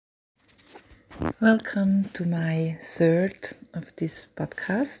Welcome to my third of these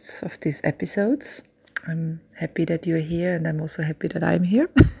podcasts, of these episodes. I'm happy that you're here, and I'm also happy that I'm here.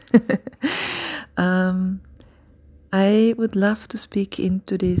 I would love to speak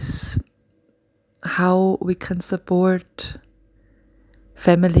into this, how we can support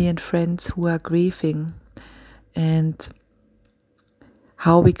family and friends who are grieving, and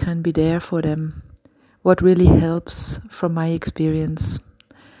how we can be there for them. What really helps from my experience,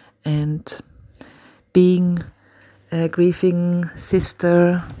 and being a grieving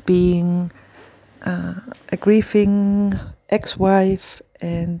sister, being a grieving ex-wife,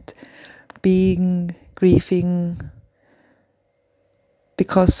 and being grieving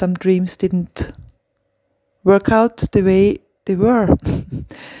because some dreams didn't work out the way they were.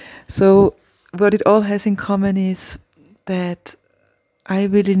 So what it all has in common is that I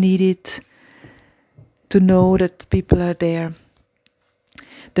really needed to know that people are there.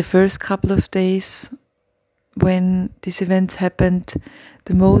 The first couple of days when these events happened,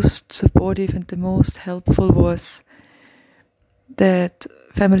 the most supportive and the most helpful was that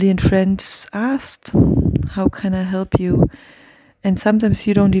family and friends asked, how can I help you? And sometimes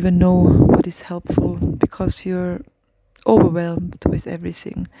you don't even know what is helpful because you're overwhelmed with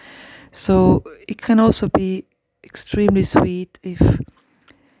everything. So it can also be extremely sweet if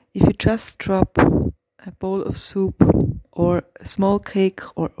you just drop a bowl of soup or a small cake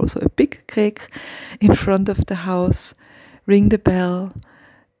or also a big cake in front of the house, ring the bell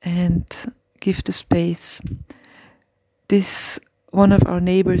and give the space. This one of our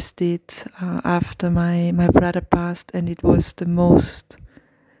neighbors did after my brother passed, and it was the most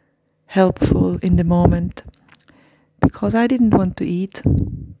helpful in the moment, because I didn't want to eat.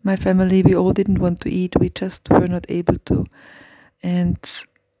 My family, we all didn't want to eat. We just were not able to. And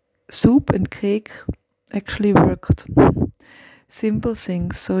soup and cake actually worked. Simple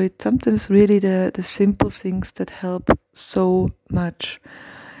things. So it's sometimes really the simple things that help so much.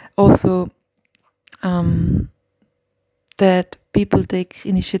 Also, that people take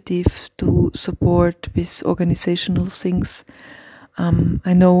initiative to support with organizational things.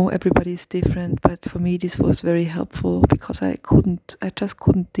 I know everybody is different, but for me this was very helpful because I just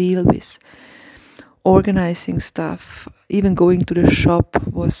couldn't deal with organizing stuff. Even going to the shop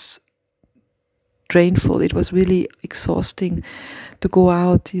was drainful. It was really exhausting to go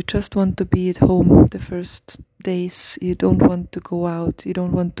out. You just want to be at home the first days. You don't want to go out. You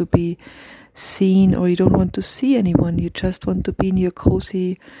don't want to be seen, or you don't want to see anyone. You just want to be in your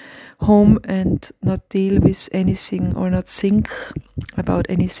cozy home and not deal with anything or not think about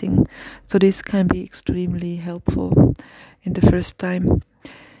anything. So this can be extremely helpful in the first time.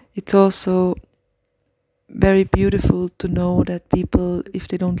 It's also very beautiful to know that people, if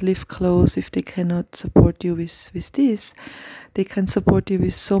they don't live close, if they cannot support you with this, they can support you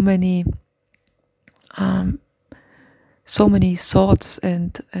with so many thoughts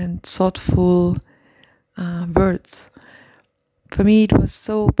and thoughtful words. For me, it was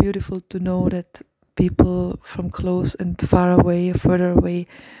so beautiful to know that people from close and far away, further away,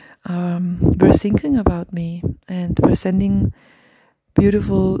 were thinking about me and were sending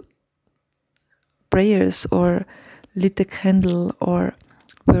beautiful prayers, or lit a candle, or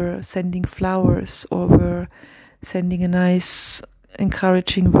were sending flowers, or were sending a nice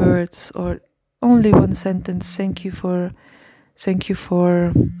encouraging words, or only one sentence, thank you for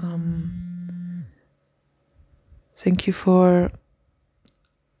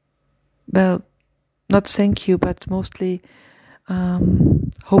well, not thank you, but mostly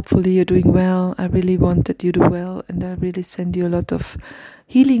hopefully you're doing well. I really want that you do well, and I really send you a lot of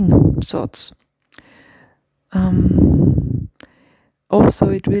healing thoughts. Also,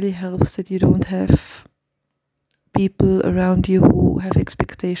 it really helps that you don't have people around you who have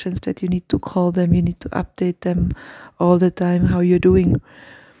expectations that you need to call them, you need to update them all the time how you're doing.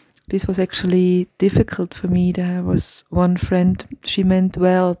 This was actually difficult for me. There was one friend, she meant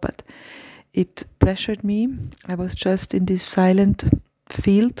well, but it pressured me. I was just in this silent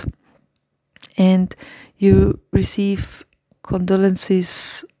field, and you receive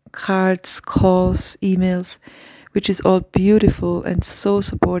condolences, cards, calls, emails, which is all beautiful and so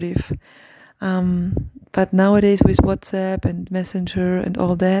supportive. But nowadays with WhatsApp and Messenger and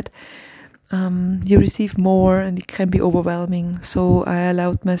all that, you receive more and it can be overwhelming. So I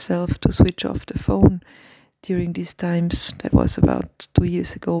allowed myself to switch off the phone during these times. That was about 2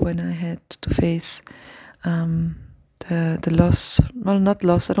 years ago when I had to face the loss, well, not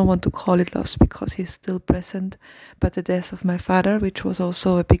loss, I don't want to call it loss because he's still present, but the death of my father, which was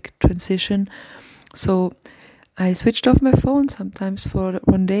also a big transition. So I switched off my phone sometimes for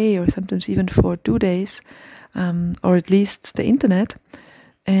 1 day, or sometimes even for 2 days, or at least the internet,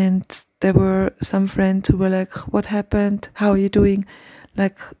 And there were some friends who were like, what happened? How are you doing?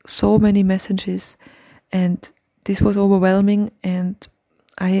 Like so many messages. And this was overwhelming. And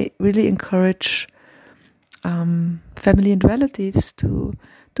I really encourage family and relatives to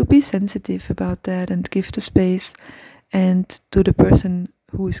be sensitive about that and give the space, and to the person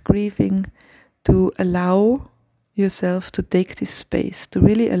who is grieving to allow yourself to take this space, to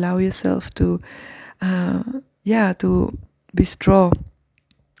really allow yourself to to withdraw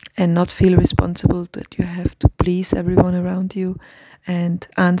and not feel responsible that you have to please everyone around you and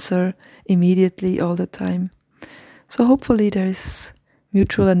answer immediately all the time. So hopefully there is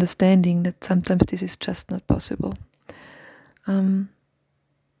mutual understanding that sometimes this is just not possible.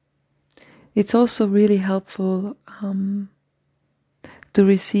 It's also really helpful to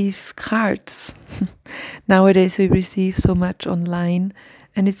receive cards. Nowadays we receive so much online,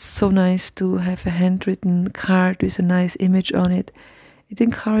 and it's so nice to have a handwritten card with a nice image on it. It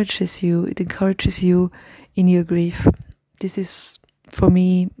encourages you in your grief. This is, for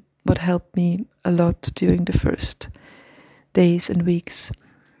me, what helped me a lot during the first days and weeks.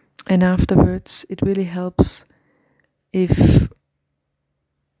 And afterwards, it really helps if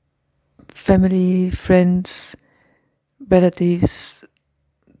family, friends, relatives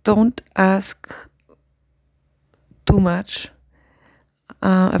don't ask too much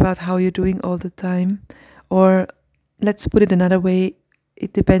about how you're doing all the time. Or let's put it another way,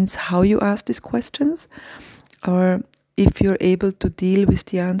 it depends how you ask these questions, or if you're able to deal with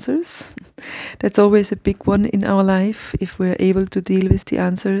the answers. That's always a big one in our life. If we're able to deal with the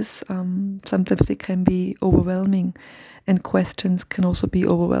answers, sometimes they can be overwhelming, and questions can also be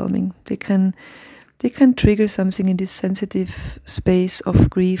overwhelming. They can trigger something in this sensitive space of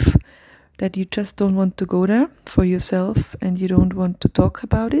grief that you just don't want to go there for yourself, and you don't want to talk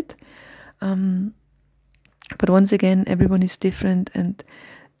about it. But once again, everyone is different, and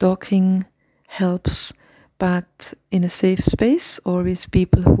talking helps, but in a safe space or with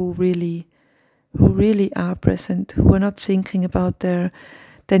people who really are present, who are not thinking about their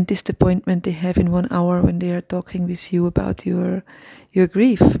disappointment they have in 1 hour when they are talking with you about your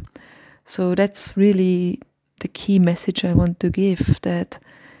grief. So that's really the key message I want to give, that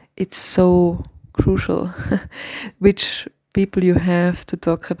it's so crucial which people you have to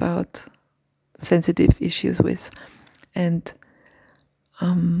talk about sensitive issues with, and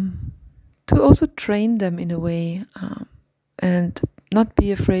to also train them in a way, and not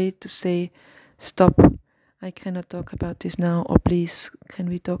be afraid to say, stop, I cannot talk about this now, or please, can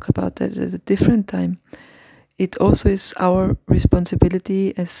we talk about that at a different time? It also is our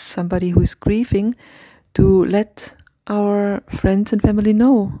responsibility as somebody who is grieving to let our friends and family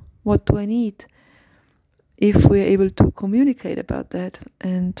know, what do I need, if we're able to communicate about that.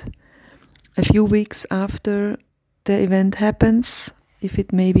 And a few weeks after the event happens, if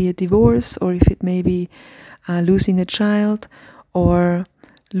it may be a divorce, or if it may be losing a child, or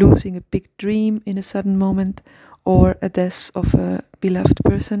losing a big dream in a sudden moment, or a death of a beloved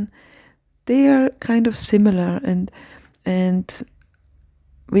person, they are kind of similar, and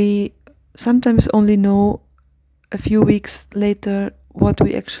we sometimes only know a few weeks later what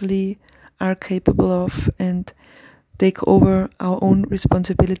we actually are capable of, and take over our own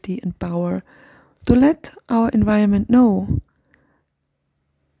responsibility and power to let our environment know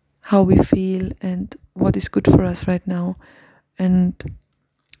how we feel and what is good for us right now, and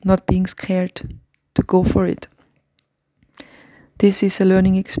not being scared to go for it. This is a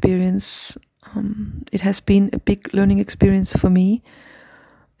learning experience. It has been a big learning experience for me,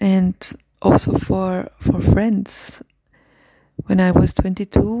 and also for friends. When I was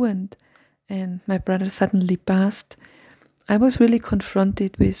 22 and my brother suddenly passed, I was really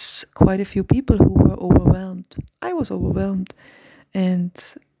confronted with quite a few people who were overwhelmed. I was overwhelmed. And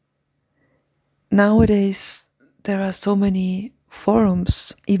nowadays there are so many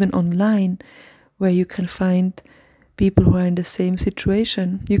forums, even online, where you can find people who are in the same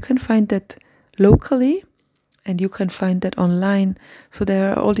situation. You can find that locally, and you can find that online. So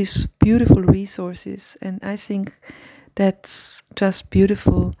there are all these beautiful resources, and I think that's just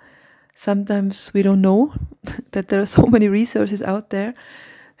beautiful. Sometimes we don't know that there are so many resources out there.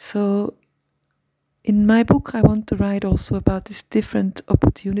 So in my book, I want to write also about these different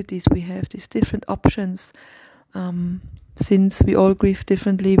opportunities we have, these different options. Since we all grieve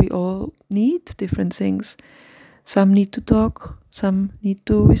differently, we all need different things. Some need to talk, some need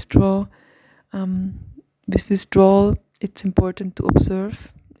to withdraw. With withdrawal, it's important to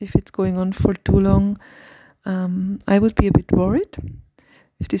observe if it's going on for too long. I would be a bit worried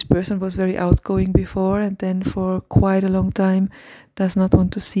if this person was very outgoing before and then for quite a long time does not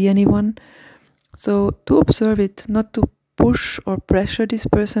want to see anyone. So to observe it, not to push or pressure this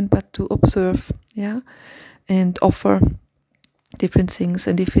person, but to observe, and offer different things.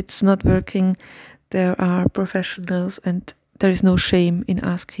 And if it's not working, there are professionals, and there is no shame in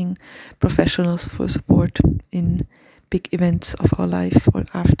asking professionals for support in big events of our life or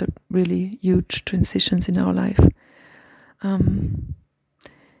after really huge transitions in our life.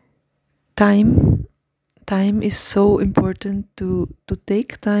 Time is so important to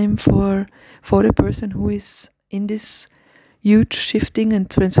take time for the person who is in this huge shifting and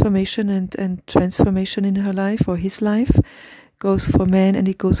transformation and transformation in her life or his life. Goes for men and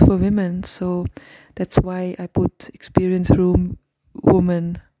it goes for women. So that's why I put experience room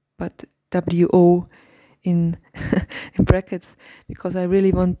woman, but WO in in brackets, because I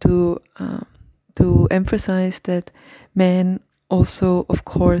really want to emphasize that men also, of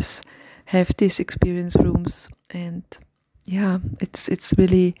course, have these experience rooms. And it's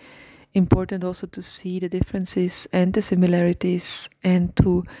really important also to see the differences and the similarities, and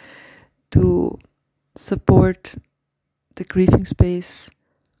to support the grieving space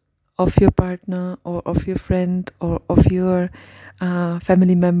of your partner or of your friend or of your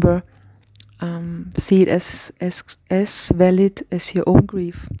family member. See it as valid as your own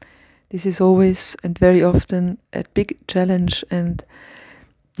grief. This is always and very often a big challenge, and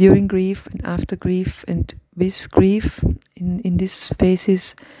during grief and after grief and with grief in these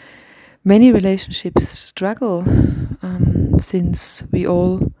phases, many relationships struggle, since we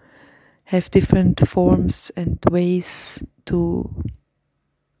all have different forms and ways to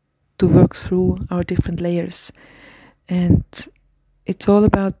work through our different layers. And it's all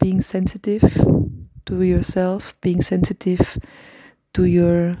about being sensitive to yourself, being sensitive to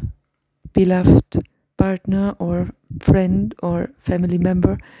your beloved partner or friend or family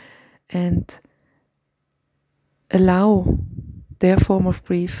member, and allow their form of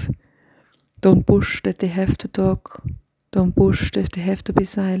grief. Don't push that they have to talk. Don't push that they have to be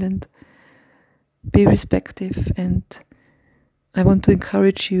silent. Be respectful, and I want to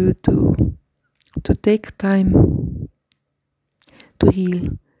encourage you to take time to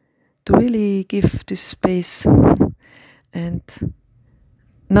heal, to really give this space, and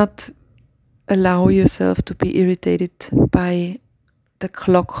not allow yourself to be irritated by the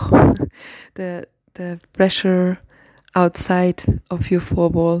clock, the pressure outside of your four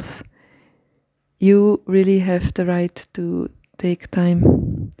walls. You really have the right to take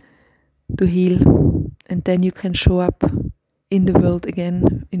time to heal, and then you can show up in the world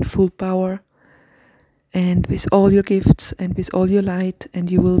again in full power and with all your gifts and with all your light, and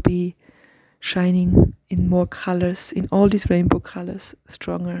you will be shining in more colors, in all these rainbow colors,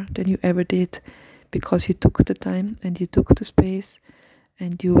 stronger than you ever did, because you took the time and you took the space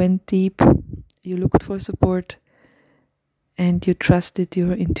and you went deep, you looked for support, and you trusted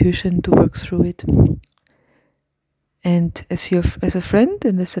your intuition to work through it. And as a friend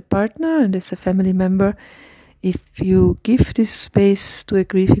and as a partner and as a family member, if you give this space to a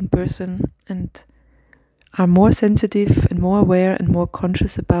grieving person and are more sensitive and more aware and more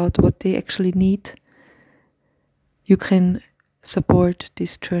conscious about what they actually need, you can support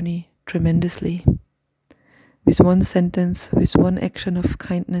this journey tremendously. With one sentence, with one action of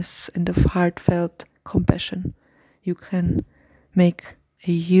kindness and of heartfelt compassion, you can make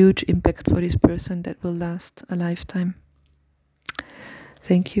a huge impact for this person that will last a lifetime.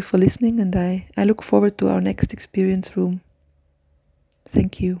 Thank you for listening, and I look forward to our next experience room.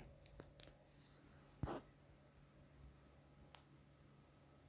 Thank you.